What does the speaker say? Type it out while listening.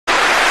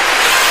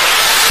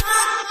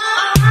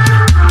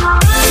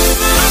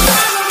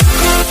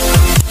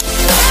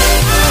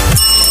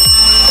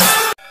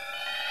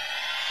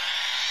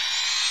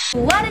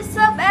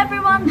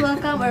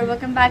or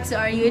welcome back to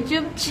our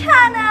YouTube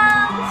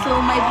channel!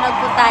 So, may vlog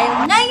po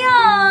tayo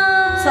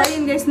ngayon! So,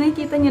 ayun guys,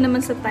 nakikita nyo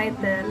naman sa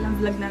title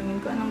ng vlog namin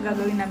kung anong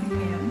gagawin namin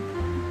ngayon.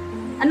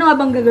 Ano nga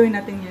bang gagawin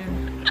natin ngayon?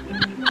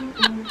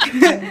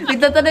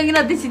 Itatanungin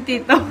natin si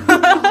Tito.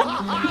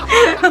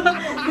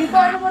 Tito,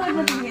 ano mo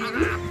natin ngayon?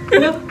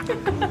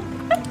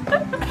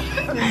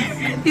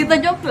 Tito,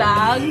 joke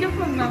lang. Joke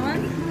lang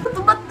naman.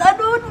 Ba't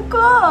ano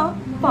ka?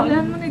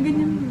 Paulan mo na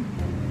ganyan.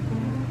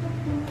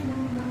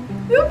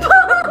 Yung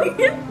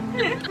pangit!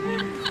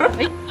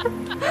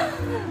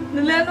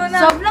 Nalan mo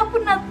na. So, vlog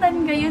po natin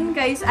ngayon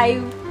guys ay...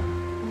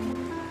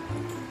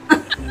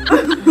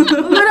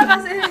 Wala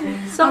kasi.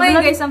 So,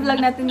 ngayon guys, ang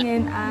vlog natin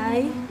ngayon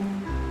ay...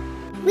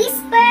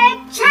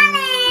 Whisper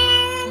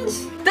Challenge!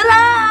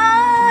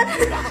 Taran!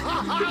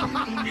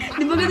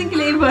 Di ba galing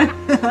kila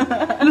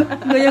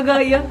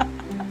Gaya-gaya.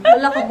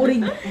 Wala kang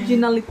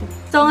originality.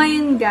 So,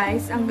 ngayon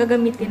guys, ang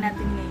gagamitin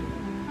natin ngayon.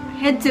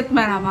 Headset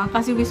maramang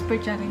kasi Whisper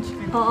Challenge.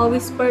 Oo,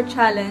 Whisper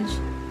Challenge.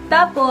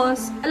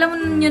 Tapos,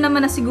 alam nyo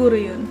naman na siguro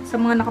yun sa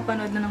mga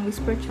nakapanood na ng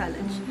Whisper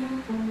Challenge.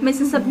 May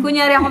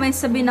kunyari ako may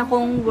sabihin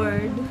akong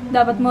word,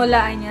 dapat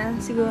mawalaan niya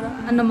siguro,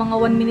 mga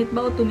 1 minute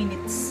ba o 2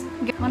 minutes?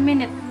 1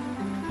 minute.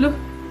 Look,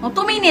 2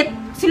 minute.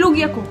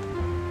 Silugi ako.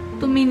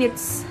 2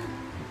 minutes.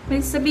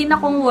 May sabihin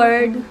akong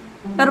word,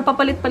 pero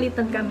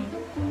papalit-palitan kami.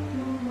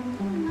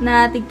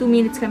 Na tig 2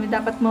 minutes kami,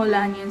 dapat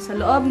mawalaan yun sa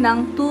loob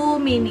ng 2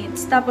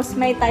 minutes. Tapos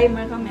may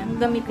timer kami, ang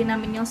gamitin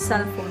namin yung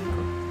cellphone ko.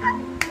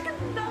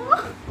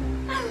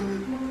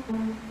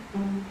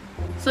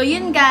 So,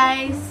 yun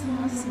guys.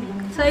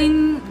 So,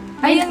 ayun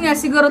nga,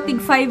 siguro tig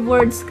 5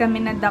 words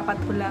kami na dapat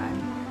hulaan.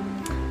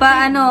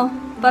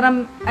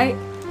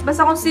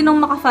 Basta kung sinong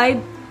maka 5,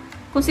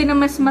 kung sino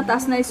mas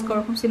mataas na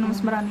score, kung sino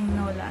mas maraming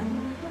nawalaan.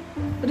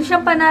 Pero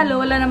siyang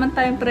panalo, wala naman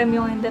tayong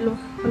premyo ngayon, dalawa.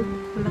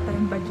 Wala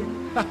tayong budget.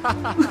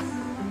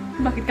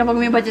 Bakit kapag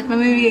may budget,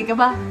 mamimigay ka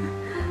ba?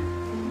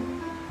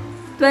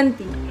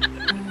 20.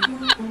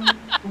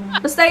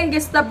 Basta yun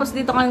guys, tapos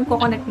dito kami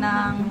kukonect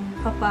ng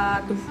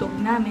papatugtog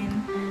namin.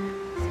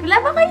 Wala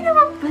ba kayo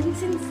naman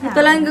pansin sa... Ito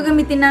lang yung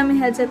gagamitin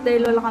namin headset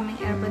dahil wala kaming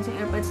AirPods. Yung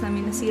AirPods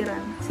namin nasira.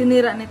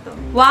 Sinira nito.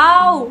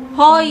 Wow!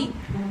 Hoy!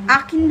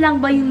 Akin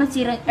lang ba yung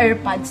nasirang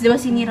AirPods? Di ba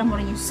sinira mo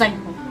rin yung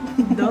side mo?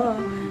 Duh.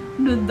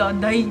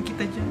 Dadahin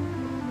kita dyan.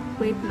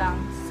 Wait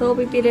lang. So,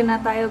 pipili na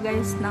tayo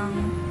guys ng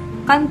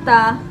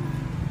kanta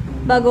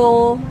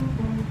bago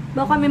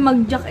kami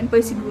mag-jack and play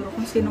siguro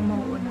kung sinong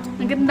mauuna.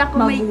 Ang ganda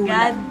ko, my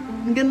God.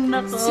 Ang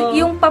ganda ko.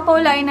 Yung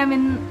papaulain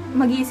namin,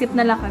 mag-iisip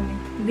na lang kami.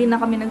 Hindi na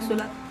kami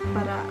nagsulat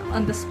para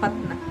on the spot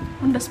na.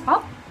 On the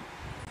spot?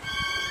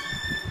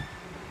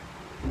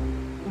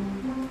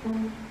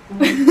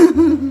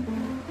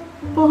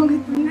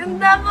 Pangit. Ang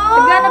ganda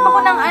ko! Naghanap ako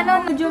ng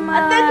medyo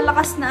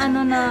malakas na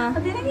na...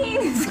 Ate,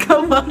 nangiinis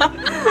ka ba?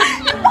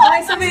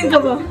 Okay, sabihin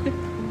ko ba?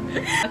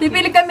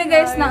 Pipili kami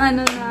guys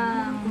ng ng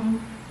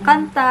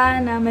kanta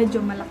na medyo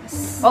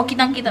malakas. O,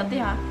 kitang-kita, te,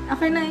 ha?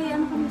 Okay na,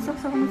 kami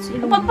saksak mo sa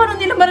ilong. Kapag paano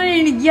nila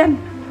marinig yan?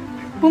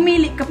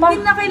 Pumili ka pa.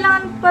 Hindi na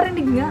kailangan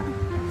parinig nga.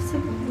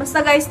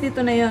 Basta guys,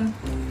 dito na yon.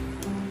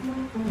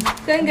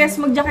 Kaya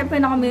guys, mag-jacket pa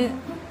na kami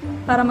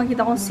para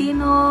makita kung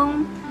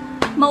sinong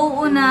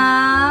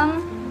mauunang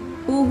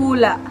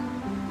huhula.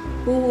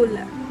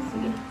 Huhula.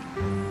 Sige.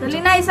 Dali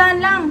na,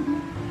 isahan lang.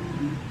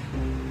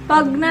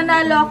 Pag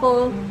nanalo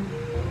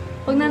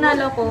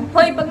ako,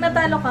 hoy, pag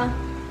natalo ka,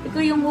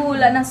 ikaw yung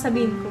huhula na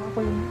sabihin ko.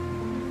 Ako yung...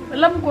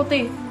 Alam ko,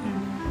 te.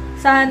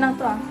 Isahan lang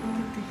to,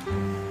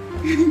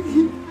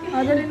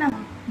 dali na.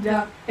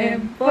 Jack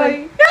and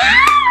Poy.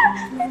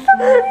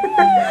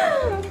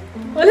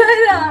 Wala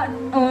na.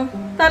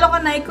 Talo ka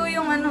na. Ikaw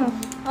yung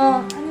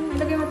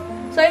ilagay mo.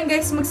 So, ayun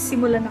guys,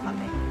 magsisimula na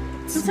kami.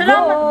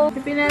 Salamat.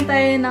 Pipilian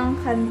tayo ng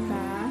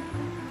kanta.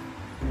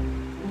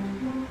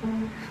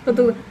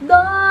 Patugod.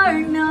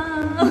 Darna.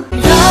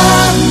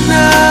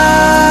 Darna,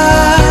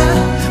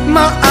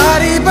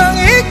 maari bang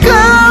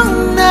ikaw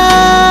na?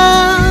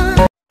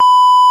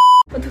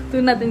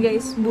 Patugtog natin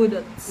guys,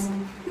 budots.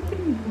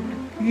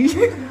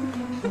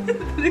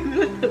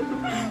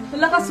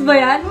 Malakas ba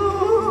yan?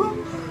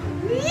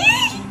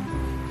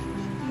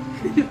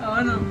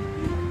 Ano?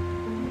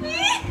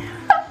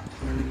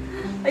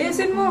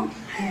 Ayusin mo.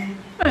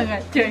 Mga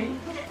choy.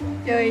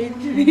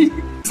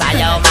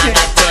 Sayaw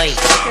mga choy.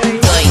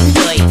 Choy,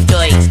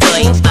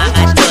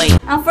 mga choy.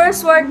 Ang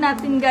first word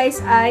natin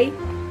guys ay...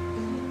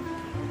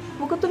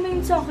 Huwag ka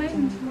tumingin sa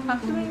akin.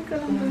 Tumingin ka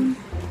lang dun.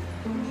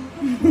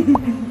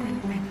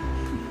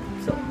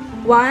 So,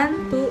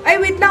 1, 2... Ay,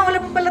 wait lang. Wala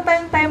pa pala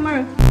tayong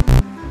timer.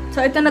 So,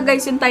 ito na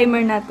guys yung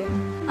timer natin.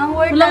 Ang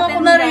word Wala natin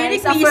akong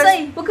narinig, guys...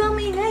 Isay. Huwag kang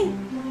maingay.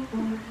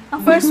 Ang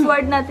first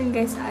word natin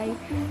guys ay...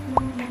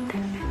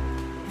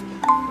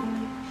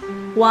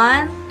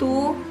 1,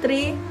 2,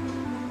 3...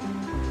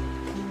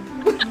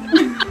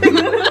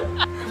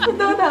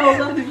 Ito na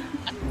ako.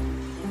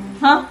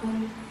 Ha?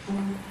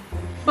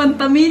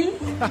 Pantamil?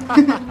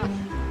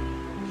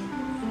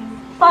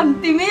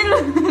 Pantimil?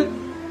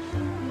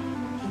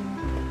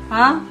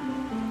 Ha?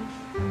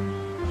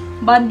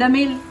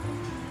 Bandamil?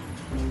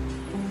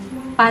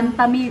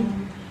 Pantamil?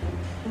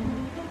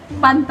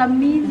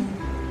 Pantamil.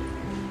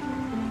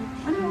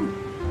 Ano?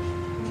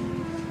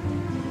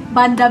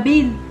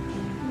 Bandabil.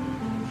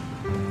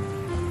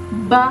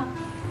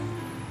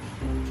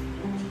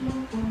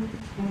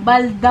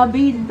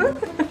 Baldabil.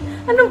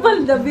 Anong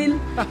baldabil?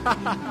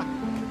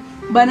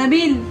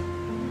 Banabil.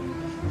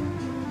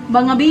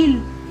 Bangabil.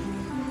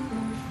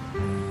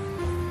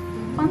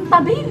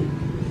 Pantabil.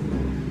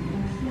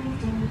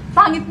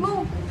 Pangit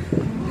mo.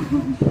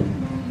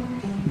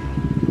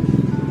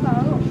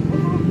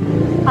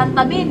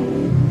 Pantabil.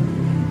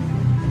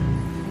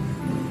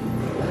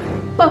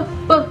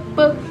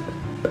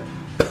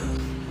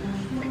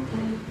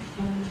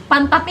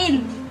 Pantapil.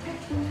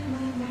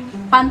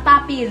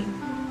 Pantapil.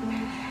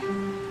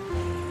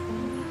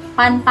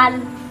 Pantal.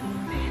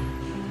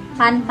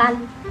 Pantal.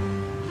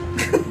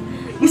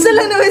 Isa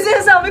lang naman yung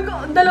sinasabi ko.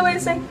 Dalawa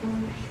yung say.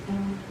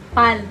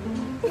 Pal.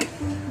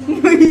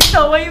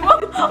 Saway mo.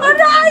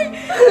 Aray!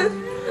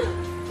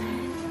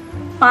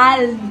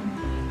 Pal.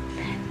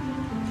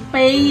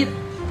 Pait.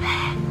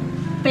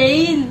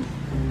 Pain.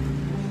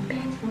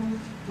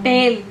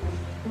 Pel.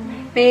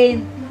 Pain.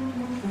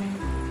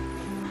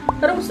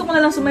 Pero gusto ko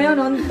na lang sumayaw,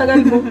 no? Ang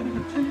tagal mo.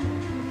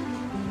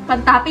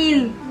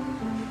 Pantapil.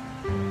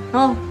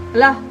 Oh,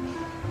 wala.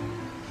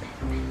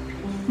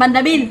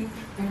 Bandabil.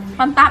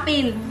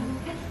 Pantapil.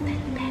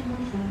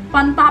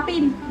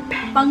 Pantapil.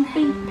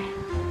 Pangpil.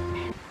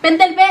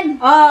 Pentelpen.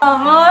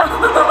 Ah!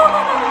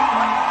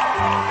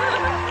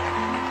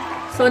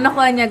 So,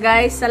 nakuha niya,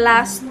 guys, sa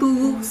last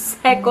 2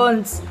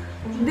 seconds.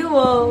 Di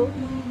wow.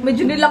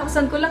 Medyo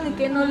nilakasan ko lang,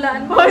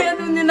 kinulaan mo. Hoy,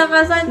 ano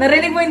nilakasan?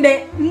 Narinig mo, hindi?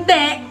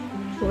 Hindi.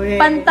 Uy.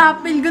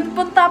 Pantapil. Good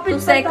pantapil.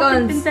 2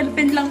 seconds.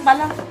 Pentelpen lang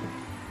pala.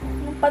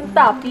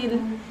 Pantapil.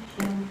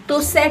 2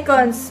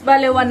 seconds.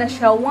 Bale, 1 na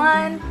siya.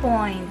 1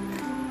 point.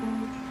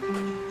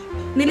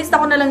 Nilista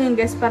ko na lang yung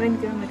guys para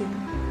hindi ko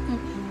marinig.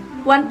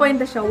 1 point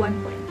na siya.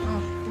 1 point.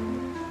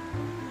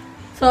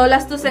 So,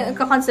 last 2 seconds.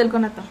 Kakancel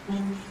ko na to.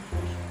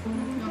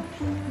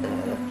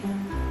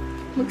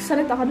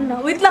 Magsalita ka na.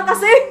 Wait lang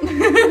kasi!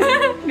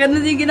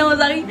 Ganun din ginawa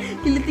sa akin.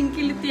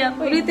 Kiliting-kiliti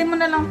ako. Ulitin mo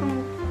na lang itong...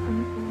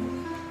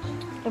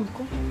 Alam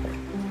ko.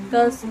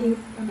 Tapos,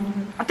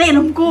 Ate,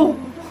 alam ko.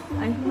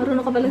 ay,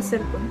 marunong ka pala sa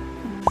cellphone.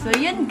 So,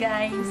 yun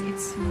guys.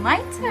 It's my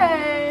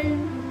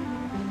turn.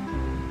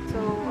 So,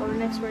 our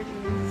next word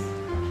is...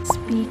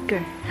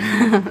 Speaker.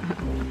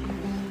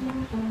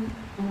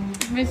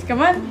 Miss ka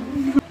man.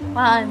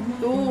 1,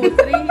 2,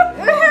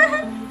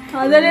 3.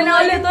 Ah, dali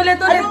na ulit.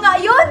 Ano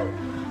nga yun?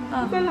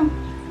 Ito lang.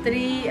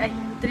 3,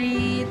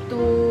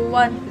 2,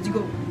 1. Let's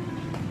go.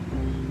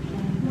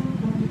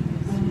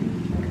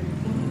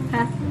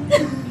 Ha?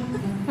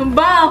 Ang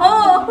baho!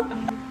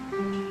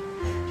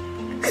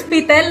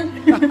 Spitel?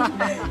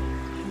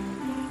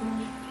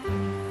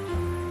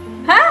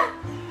 Ha?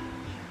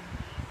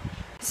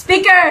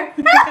 Speaker!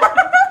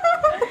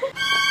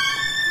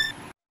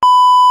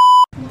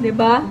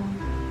 Diba?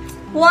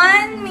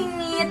 1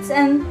 minutes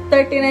and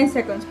 39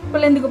 seconds.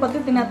 Pala hindi ko pa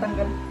ito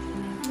tinatanggal.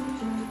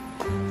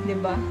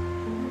 Diba?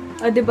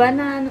 O, diba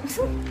na ano?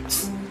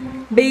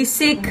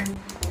 Basic.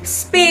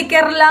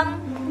 Speaker lang.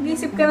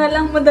 Isip ka na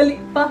lang,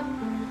 madali pa.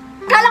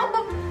 Kala ko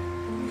ba?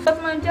 Cut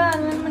mo dyan.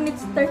 1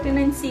 minutes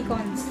 39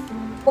 seconds.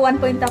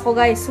 1 point ako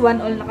guys. 1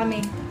 all na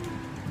kami.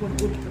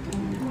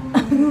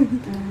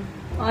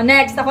 O,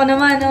 next. Ako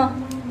naman, oh.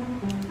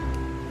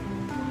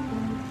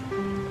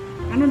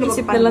 Ano na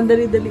Isip na lang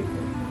dali-dali.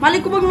 Mali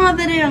ko bang mga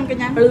dali lang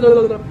kanya?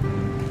 Blablabla.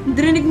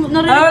 Narinig mo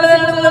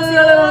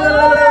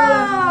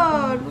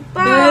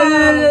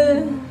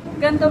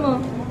Ganto mo.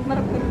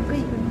 Marap ka.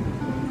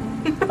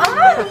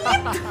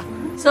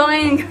 So,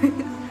 ngayon,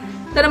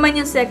 ito naman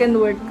yung second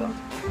word ko.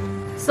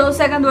 So,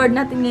 second word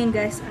natin ngayon,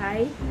 guys,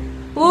 ay...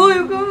 Uy,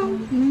 ko!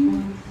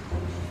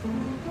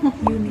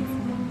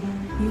 Uniform.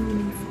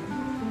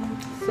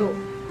 So,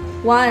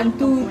 1,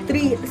 2,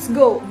 3, let's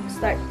go!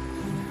 Start.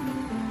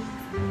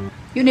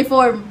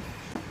 Uniform.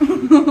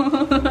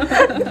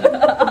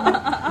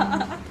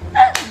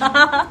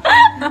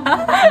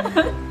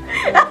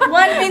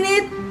 1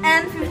 minute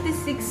and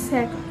 56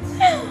 seconds.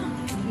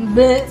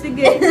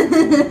 Sige.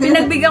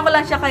 Pinagbigyan ko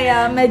lang siya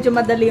kaya medyo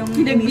madali yung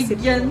inisip.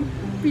 Pinagbigyan.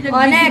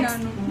 Oh,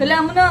 next! Dala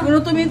mo na. Ano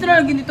tumintro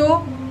na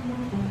ganito?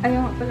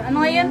 Ayaw nga pala.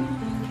 Ano nga yan?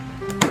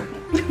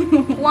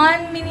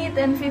 1 minute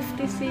and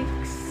 56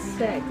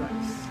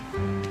 seconds.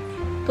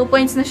 2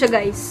 points na siya,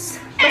 guys.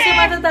 Kasi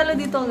matatalo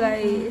dito,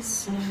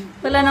 guys.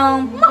 Wala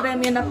namang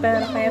premyo na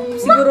pera. Kaya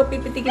siguro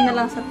pipitikin na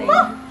lang sa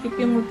tenga.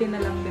 Pipimutin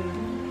na lang din.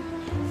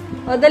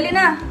 O, dali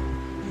na.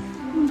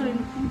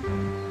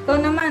 Ikaw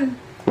naman.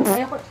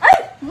 Ayaw ko. Ay!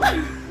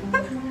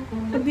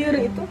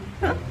 Kadiri ito.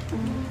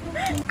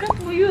 Cut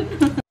mo yun.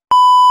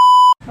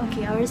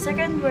 Okay, our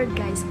second word,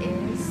 guys,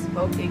 is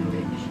Spoke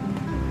English.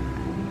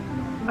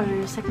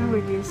 our second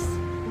word is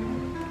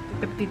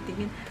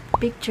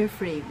picture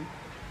frame.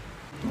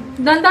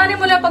 Dandanin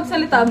mo lang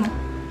pagsalita mo.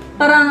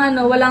 Parang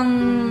ano, walang...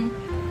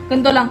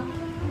 Ganito lang.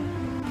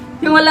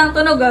 Yung walang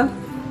tunog, ah.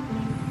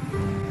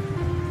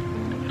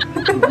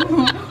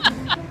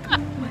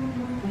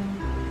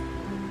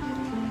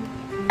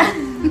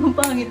 Ang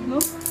pangit mo.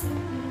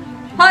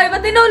 Hoy,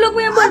 ba't tinulog mo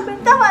yung ballpen?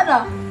 Tama na.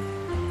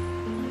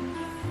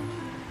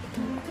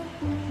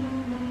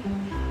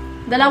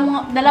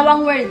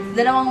 Dalawang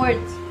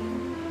words.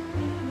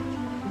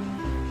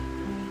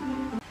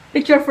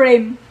 Picture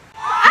frame.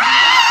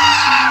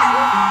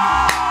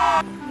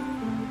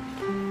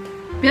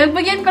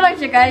 Pinagbigyan ko lang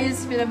siya,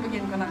 guys.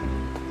 Pinagbigyan ko lang.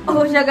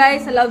 Oh, siya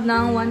guys, sa loob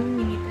ng 1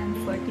 minute and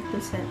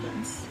 42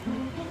 seconds.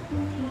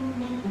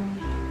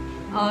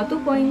 Oh,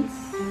 2 points.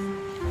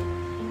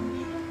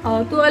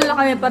 Oh, 2 all na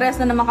kami. Parehas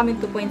na naman kami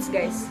 2 points,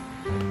 guys.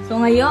 So,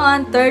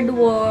 ngayon, third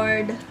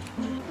word.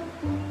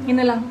 Yun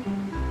na lang.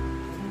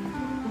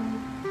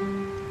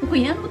 Okay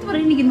yan? Ba't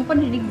marinigin mo?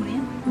 Paninig mo na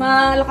yan.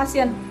 Malakas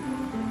yan.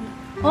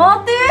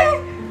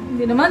 Ate!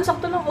 Hindi naman,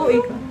 sakto lang. Oh,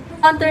 ikaw.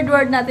 Ang third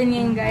word natin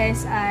ngayon,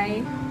 guys,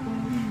 ay...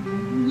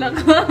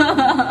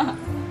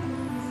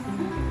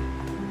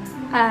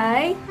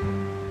 ay...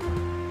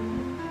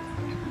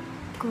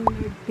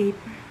 colored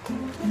paper.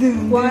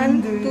 1,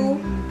 2,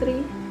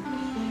 3.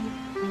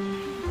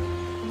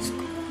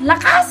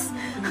 Lakas!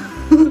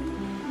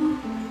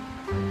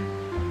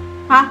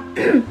 Ha?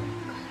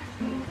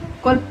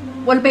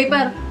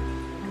 Wallpaper.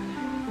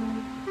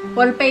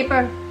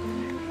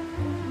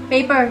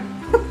 Paper.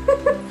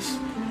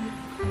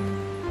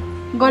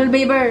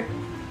 Goldpaper.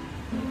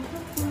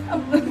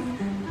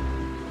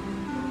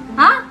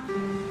 Ha?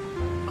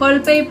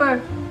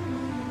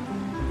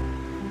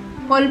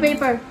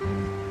 Wallpaper.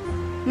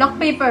 Lock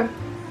paper.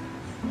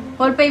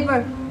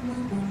 Wallpaper.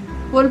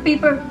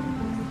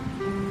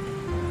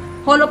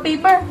 Hollow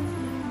paper.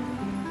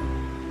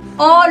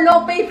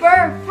 Olo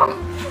paper.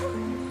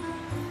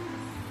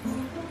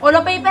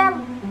 Olo paper.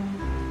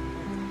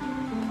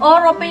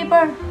 Oro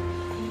paper.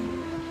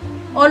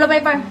 Olo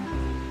paper.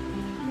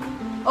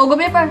 Ogo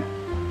paper.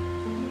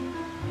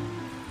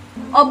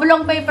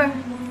 Oblong paper.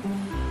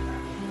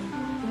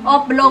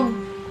 Oblong.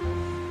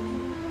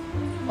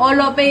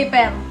 Olo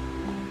paper.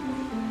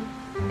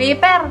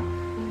 Paper.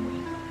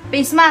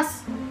 Face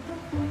mask.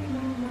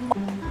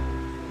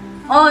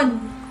 Ons.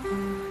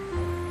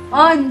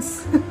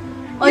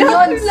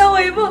 Onions.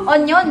 Laway mo.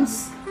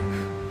 Onions.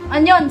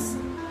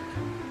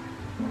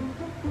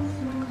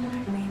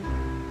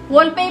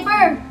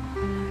 Wallpaper.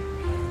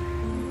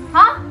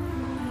 Ha?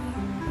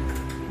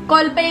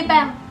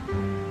 Wallpaper.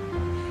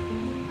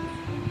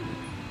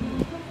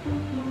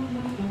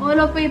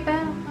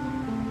 Wallpaper.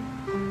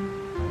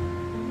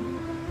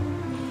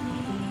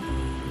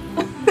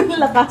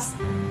 Lakas.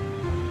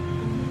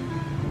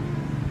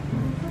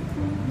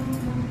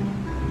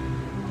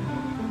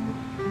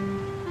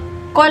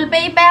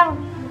 Wallpaper.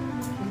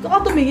 Ito ka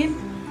tumingin.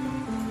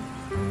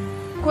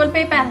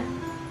 Wallpaper.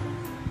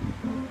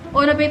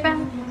 Wallpaper.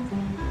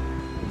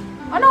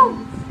 Ano?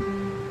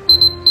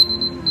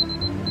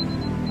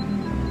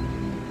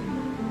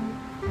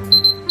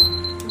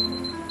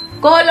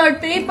 Colored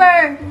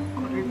paper.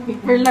 Colored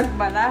paper lang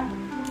pala.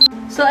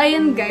 So,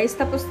 ayun guys.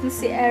 Tapos na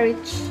si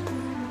Erich.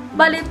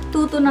 Balit,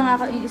 2-2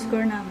 na nga yung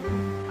score namin.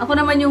 Ako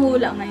naman yung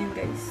hula ngayon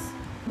guys.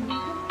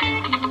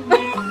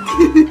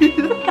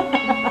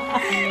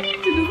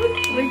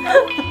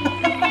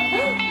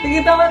 Sige,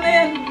 tama na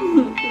yan.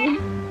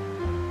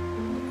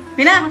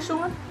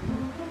 Pinamasyon.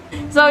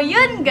 So,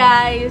 yun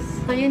guys.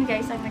 Ang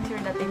next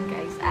word natin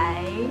guys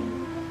ay...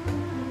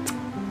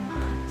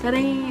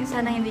 Sana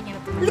hindi nyo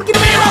natumalas. Look at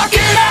me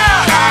rocking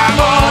out! I'm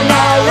on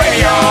the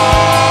radio!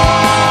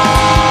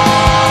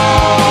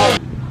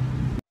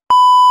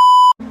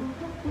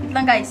 Wait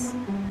lang guys.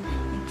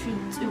 In 3,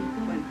 2,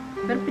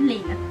 1. Pero play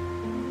na.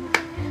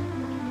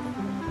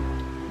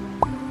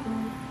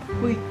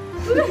 Uy.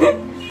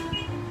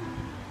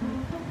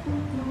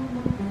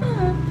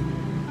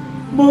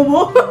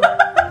 Bobo?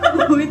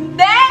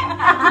 Hindi!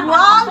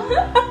 Wag!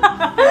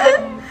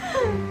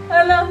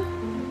 Alam.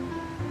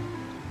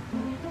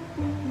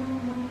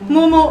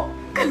 Mumu.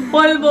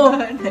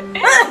 Polvo.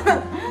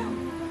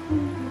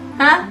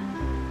 Ha?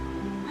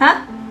 Ha?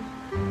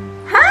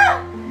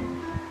 Ha?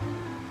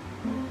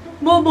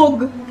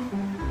 Bubog.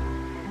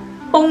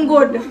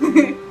 Ponggod.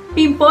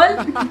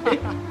 Pimple?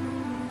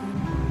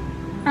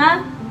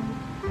 Ha?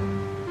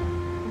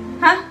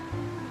 Ha?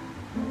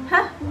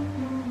 Ha?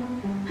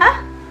 Ha?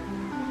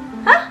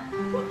 Ha?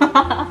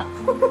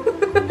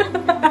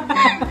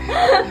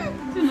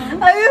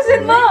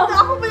 Ayusin mo!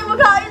 Ako pa yung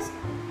mag-aayos.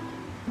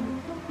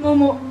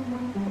 Mumu.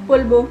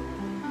 Polvo.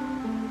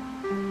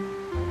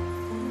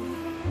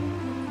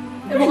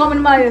 Mukha mo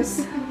na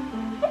maayos.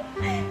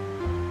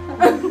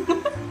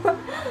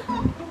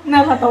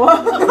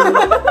 Nakatawa.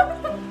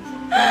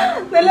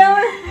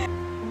 Nalaman.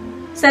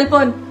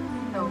 Cellphone.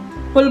 No.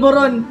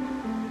 Pulburon.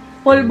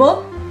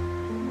 Polvo?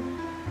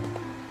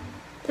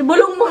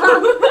 Ibulong mo ha.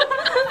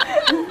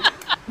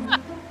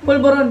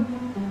 Pulburon.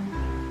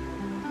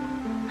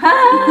 Ha?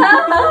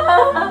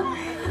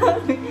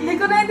 Hindi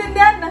ko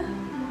naintindihan.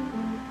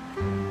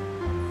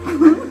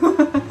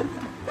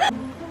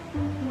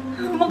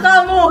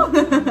 Mukha mo.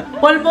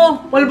 Polvo.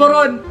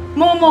 Polburon.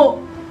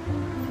 Momo.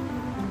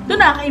 Ito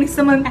nakakainis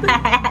naman.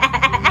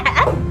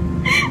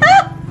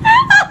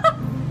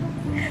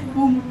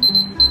 Boom.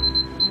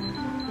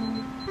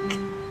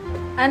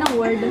 Anong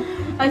word?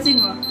 Ayusin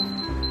mo.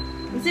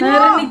 Ayusin mo.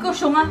 Narinig ko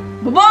siya nga.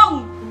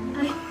 Bubong!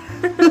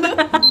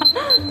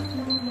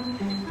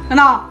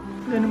 Ano?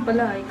 Ganun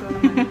pala, ikaw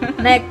naman.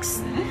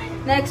 Next.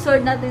 Next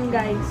word natin,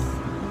 guys.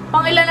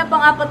 Pang ilan na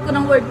pang-apat ko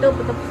ng word to.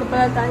 Patapos na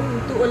pala tayo.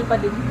 Tuol pa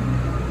din.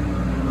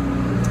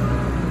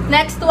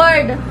 Next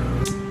word.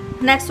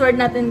 Next word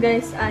natin,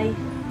 guys, ay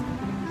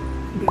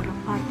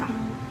garapata.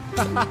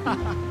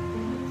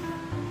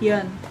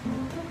 Yan.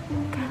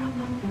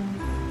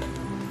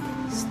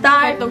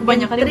 Start. Ito ba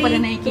niya ka rin pala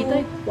nakikita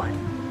eh.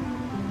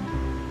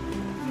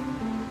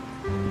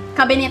 1.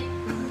 Kabinet.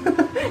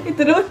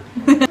 Ito doon.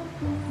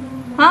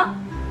 Ha?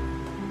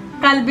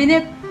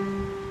 Kalbinet.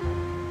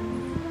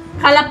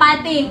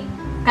 Kalapati.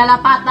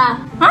 Kalapata.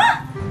 Ha?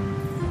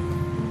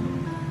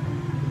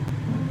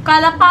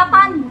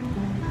 Kalapatan.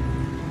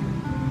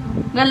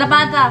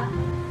 Galapata.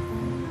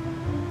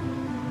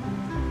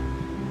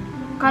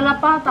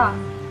 Kalapata.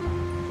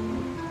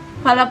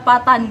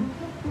 Kalapatan.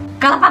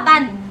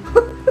 Kalapatan.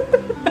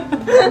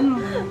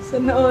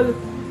 Sana all.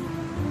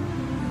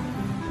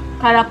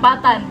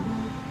 Kalapatan.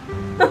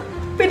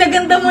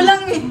 Pinaganda mo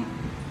lang eh.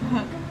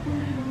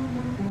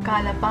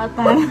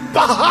 Kalapatan.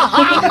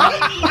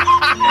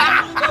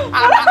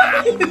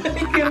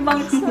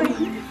 Ikibang soy.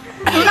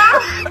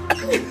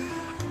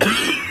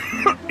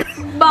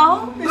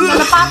 Baho?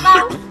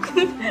 Kalapatan.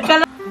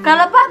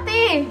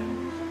 Kalapati.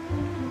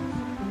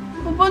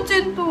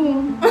 Pupunsin to.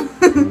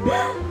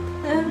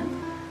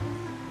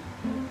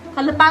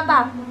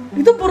 Kalapata.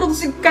 Ito puro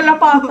si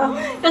kalapata.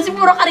 Kasi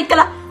puro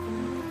karikala.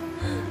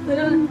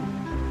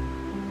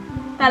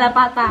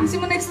 Kalapata. Kasi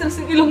mo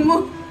na-stress yung ilong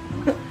mo.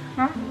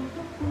 Ha?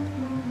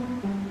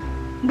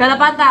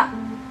 Galapata.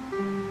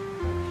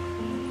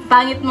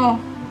 Pangit mo.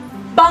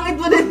 Pangit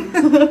mo din.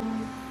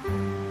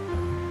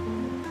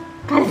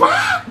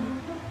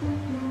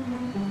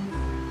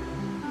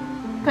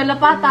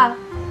 Kalapata.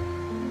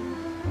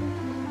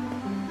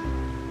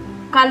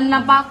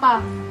 Kalnapata.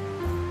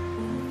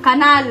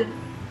 Kanal.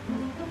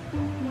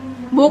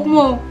 Buhok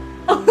mo.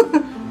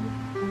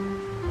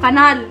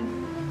 Kanal.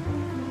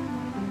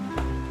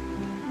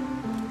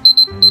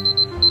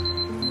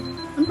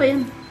 Ano ba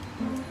yan?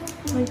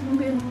 Ay, ano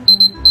ba yan?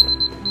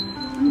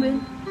 Ano ba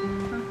yan?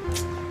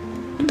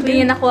 Hindi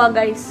niya nakuha,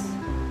 guys.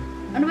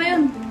 Ano ba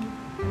yun?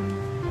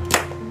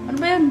 Ano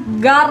ba yun?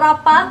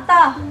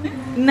 Garapata.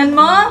 Tingnan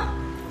mo.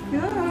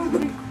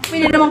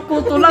 Pwede naman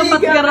kuto lang,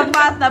 ba't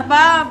garapata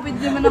ba?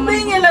 Pwede mo naman...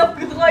 Hindi niya lang.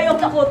 Ito kayo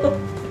ako to.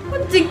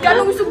 Pansig ka,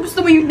 anong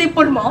gusto mo yung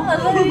dimple mo?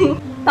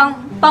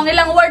 Pang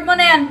ilang word mo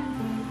na yan?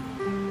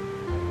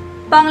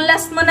 Pang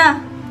last mo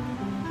na.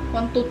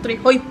 1, 2,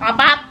 3. Hoy,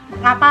 apat!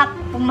 Apat!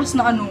 Pang mas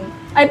na ano.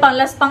 Ay, pang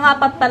last,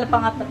 pang-apat pala,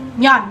 pang-apat.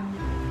 Yan!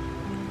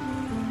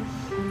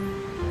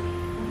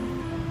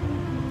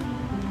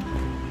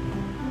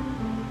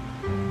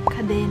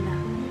 Kadena.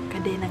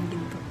 Kadenang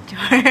ginto.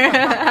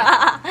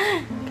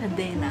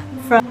 Kadena.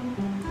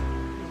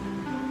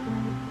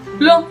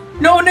 Lo,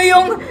 nauna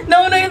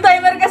yung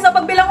timer ka sa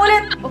pagbilang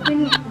ulit.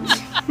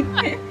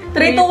 Okay.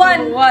 3, 2,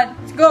 1.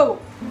 Let's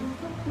go!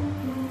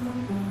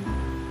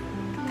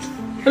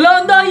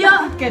 Wala, ang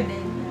daya. Ka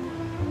din.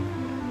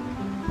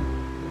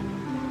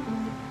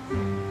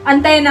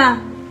 Antena.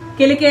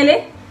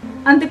 Kili-kili.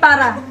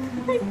 Antipara.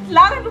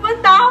 Laki naman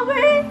tao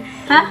eh!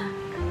 Ha?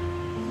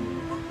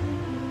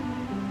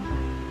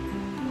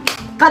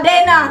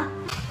 Kadena.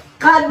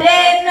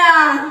 Kadena.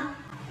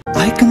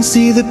 I can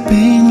see the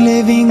pain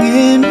living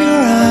in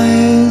your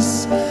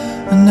eyes,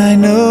 and I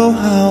know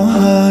how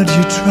hard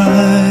you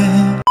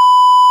try.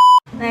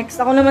 Next,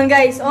 ako naman,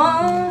 guys.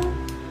 Oh,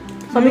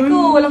 sabi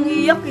ko, walang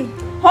iiyak eh.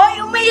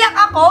 Hoy, umiyak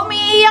ako?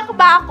 Umiiyak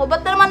ba ako?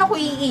 Ba't naman ako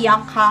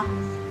iiyak ha?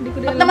 Hindi ko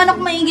Ba't naman ako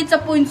maingit sa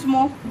points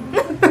mo?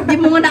 Hindi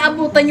mo nga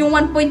naabutan yung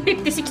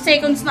 1.56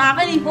 seconds na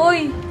akin eh.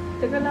 Hoy,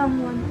 teka lang.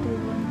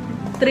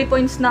 1, 2, 1. 3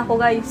 points na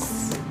ako,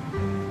 guys.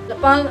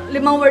 Pang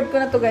 5 word ko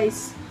na to,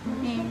 guys.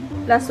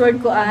 Last word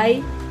ko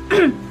ay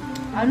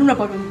Ano na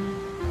pa rin?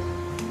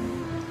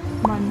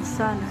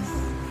 mansanas.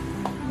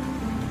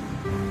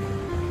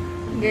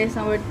 Guys,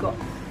 ang word ko,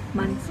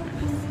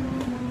 mansanas.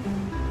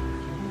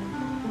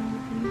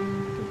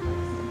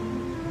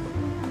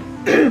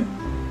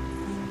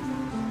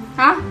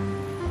 Ha?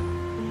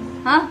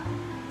 Ha?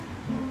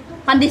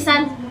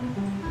 Pandesal.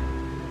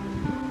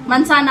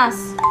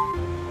 Mansanas.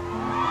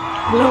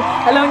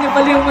 Alam niyo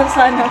pala yung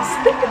mansanas.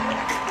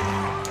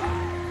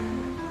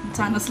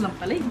 Mansanas lang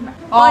pala yun.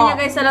 Oh, niya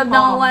guys, sa loob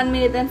ng 1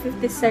 minute and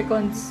 50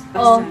 seconds.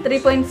 Oh, 3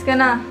 points ka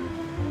na.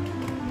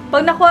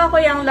 Pag nakuha ko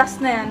yung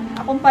last na yan,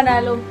 akong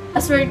panalo.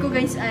 Last word ko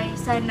guys ay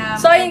sana...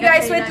 So yun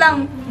guys, wait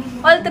lang.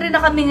 All 3 na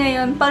kami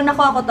ngayon. Pag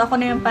nakuha ko to,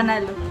 ako na yung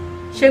panalo.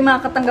 Siya yung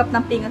makakatanggap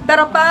ng pingat.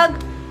 Pero pag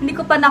hindi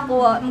ko pa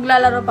nakuha,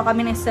 maglalaro pa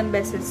kami ng isang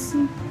beses.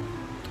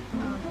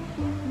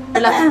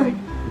 Last word.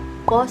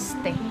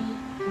 Poste.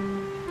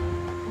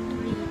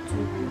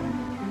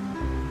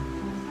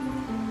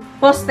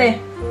 Poste.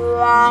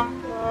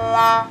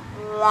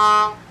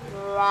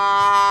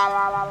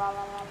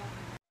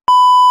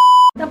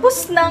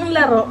 Tapos ng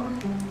laro.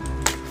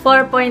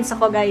 4 points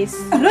ako guys.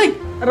 Aray!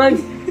 Aray.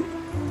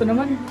 Ito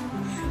naman.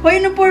 Hoy,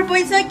 no 4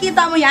 points,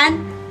 nakikita mo yan?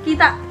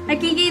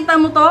 Nakikita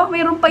mo to?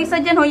 Mayroon pa isa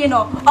dyan, ho, yun,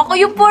 o. Ako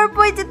yung 4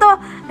 points ito.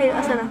 Ay,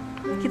 asa na?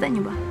 Kita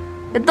niyo ba?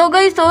 Ito,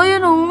 guys, oh,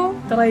 yun, o.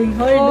 Try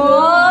hard.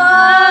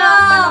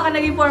 Oh! Paano ka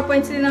naging 4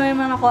 points din naman yung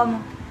mga nakuha mo?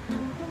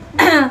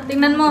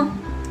 Tingnan mo.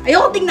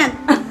 Ayoko tingnan.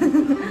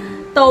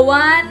 To,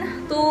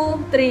 1,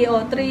 2, 3. O,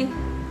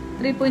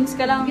 3 points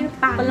ka lang.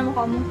 Pala mo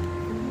ka mo.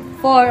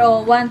 4, o.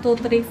 1, 2,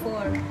 3,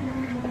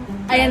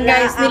 4. Ayan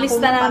guys,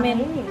 nilista namin.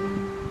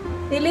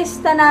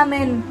 Nilista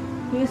namin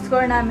yung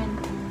score namin.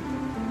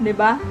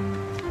 Diba?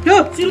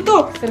 Yo, sino to?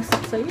 Stress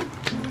ako sa'yo.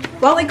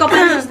 Wow, ikaw pa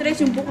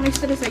na-stress. Yung buko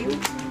na-stress sa'yo.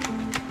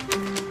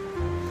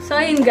 So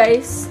ayun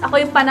guys, ako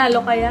yung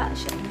panalo kaya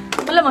siya.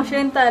 Alam mo,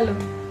 siya yung talo.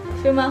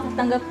 Siya yung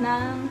makakatanggap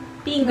ng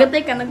pingot.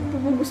 Gatay ka,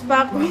 nagpupugos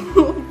pa ako.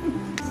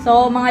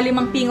 So, mga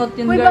 5 pingot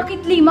yun, Uy, girl. bakit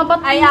 5? Ba't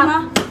 5? Ay,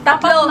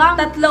 tatlo.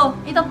 Tatlo.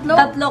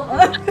 Tatlo.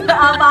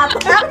 Apat.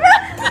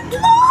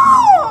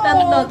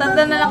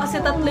 Tatlo na lang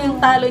kasi tatlo yung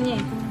talo niya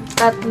eh.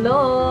 Tatlo.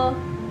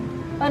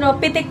 Ano,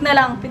 pitik na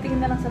lang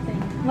sa tayo.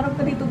 Marap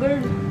ka dito,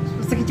 girl.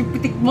 Masakit yung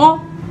pitik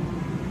mo.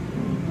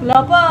 Wala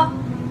pa.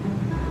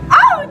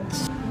 Ouch!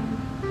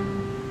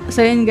 So,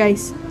 yun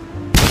guys.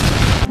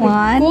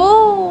 1,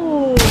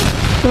 Oh!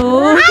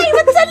 2, Ay,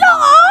 ba't sa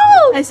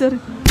loob? ay, sorry.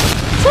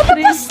 Sa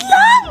labas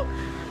lang!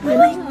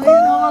 Ay,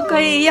 huwag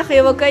kayo iiyak eh.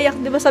 Huwag kayo iiyak.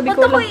 Di ba sabi ko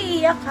Ba't ako lang?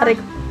 iiyak, ha? Aray.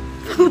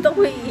 Ba't ako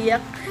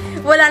iiyak?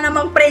 Wala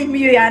namang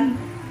premyo yan.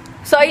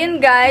 So, ayun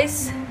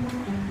guys.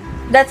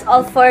 That's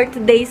all for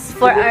today's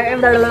vlog.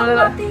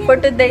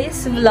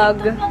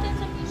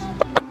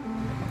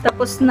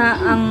 Tapos na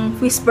ang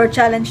Whisper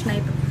Challenge na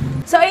ito.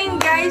 So, ayun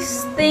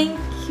guys. Thank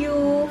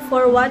you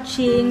for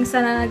watching.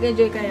 Sana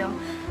nag-enjoy kayo.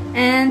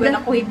 And Well,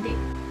 ako hindi.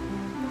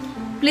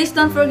 please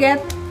don't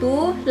forget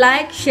to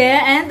like,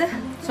 share, and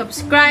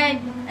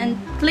Subscribe and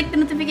click the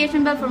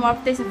notification bell for more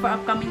updates and for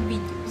upcoming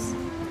videos.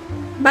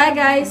 bye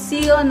guys.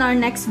 See you on our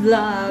next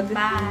vlog.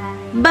 Bye!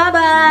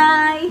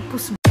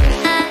 Bye-bye!